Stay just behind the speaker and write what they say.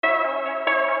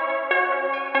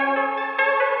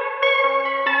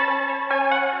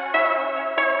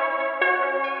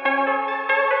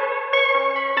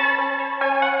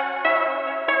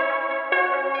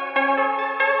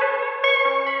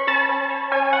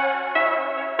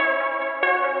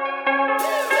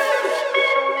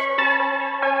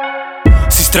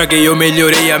estraguei ou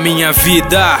melhorei a minha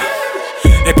vida,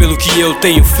 é pelo que eu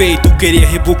tenho feito. Queria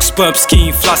rebooks, pumps que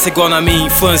inflasse igual na minha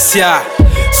infância.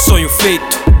 Sonho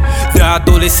feito, da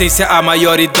adolescência à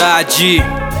maioridade,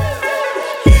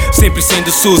 sempre sendo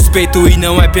suspeito. E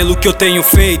não é pelo que eu tenho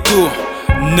feito,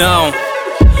 não,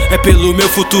 é pelo meu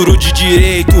futuro de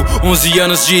direito. 11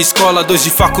 anos de escola, 2 de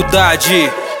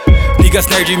faculdade. Ligas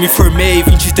nerd, me formei,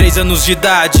 23 anos de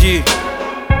idade.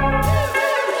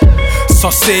 Só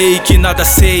sei que nada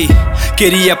sei,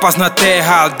 queria paz na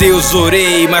terra, a Deus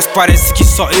orei. Mas parece que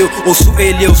só eu ouço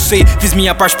ele, eu sei. Fiz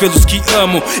minha parte pelos que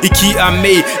amo e que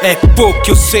amei. É pouco que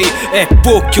eu sei, é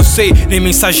pouco que eu sei. Nem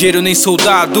mensageiro, nem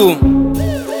soldado.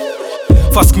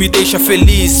 Faço o que me deixa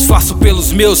feliz, faço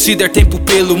pelos meus, se der tempo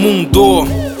pelo mundo.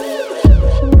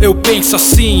 Eu penso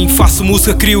assim, faço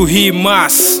música, crio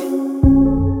rimas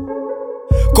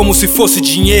como se fosse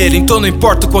dinheiro. Então não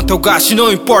importa o quanto eu gaste,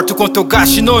 não importa o quanto eu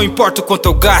gaste, não importa o quanto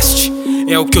eu gaste.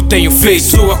 É o que eu tenho feito.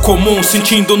 Pessoa comum,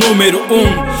 sentindo número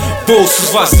 1. Bolsos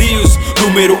vazios,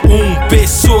 número 1.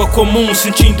 Pessoa comum,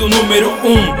 sentindo número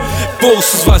 1.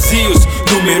 Bolsos vazios,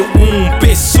 número 1.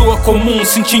 Pessoa comum,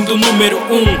 sentindo número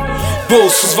 1.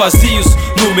 Bolsos vazios,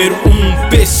 número 1.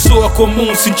 Pessoa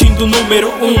comum, sentindo número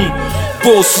 1.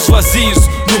 Bolsos vazios,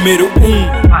 número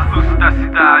 1. As luzes da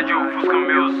cidade ofuscam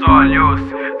meus olhos,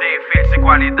 defeitos e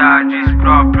qualidades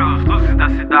próprios. Luzes da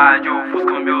cidade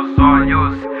ofuscam meus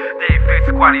olhos, defeitos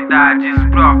e qualidades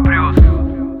próprios.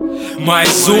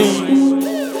 Mais um,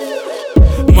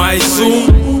 mais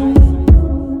um,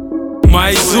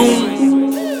 mais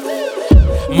um,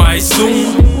 mais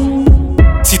um.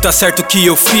 Se tá certo o que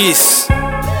eu fiz,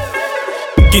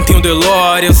 quem tem um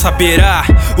DeLorean saberá.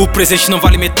 O presente não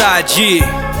vale metade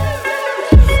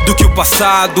do que o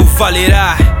passado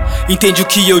valerá. Entende o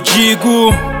que eu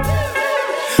digo?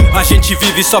 A gente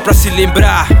vive só pra se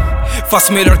lembrar.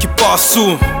 Faço o melhor que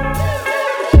posso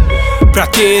pra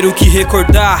ter o que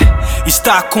recordar.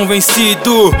 Está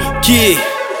convencido que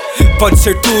pode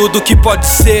ser tudo que pode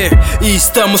ser, e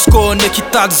estamos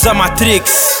conectados à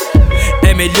Matrix.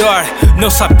 É melhor não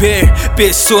saber.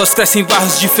 Pessoas crescem em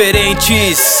bairros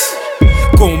diferentes,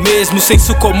 com o mesmo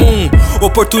senso comum.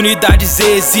 Oportunidades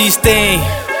existem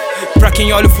pra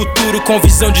quem olha o futuro com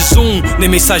visão de zoom. Nem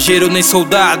mensageiro, nem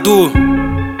soldado.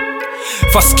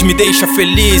 Faço o que me deixa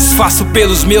feliz, faço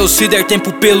pelos meus, se der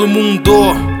tempo pelo mundo.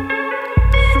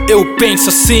 Eu penso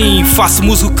assim, faço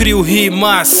música, crio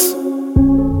rimas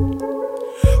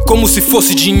como se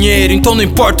fosse dinheiro. Então não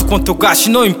importa o quanto eu gaste,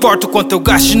 não importa o quanto eu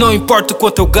gaste, não importa o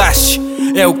quanto eu gaste.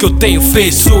 É o que eu tenho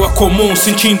feito. Pessoa comum,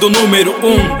 sentindo número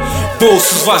 1.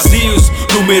 Bolsos vazios,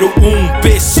 número 1.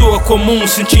 Pessoa comum,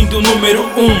 sentindo número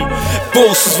 1.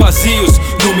 Bolsos vazios,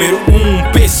 número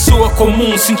 1. Pessoa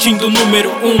comum, sentindo número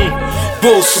 1.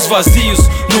 Bolsos vazios,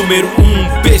 número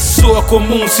 1. Pessoa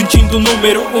comum, sentindo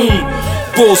número 1.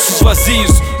 Bolsos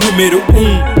vazios, número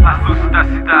 1. As luzes da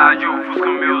cidade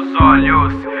ofuscam meus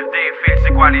olhos, defeitos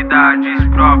e qualidades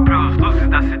próprios. Luzes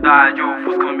da cidade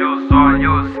ofuscam meus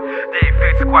olhos,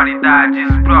 defeitos e qualidades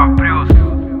próprios.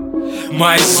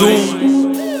 Mais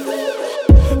um,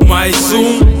 mais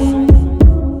um,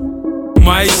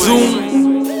 mais um,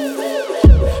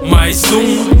 mais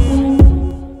um.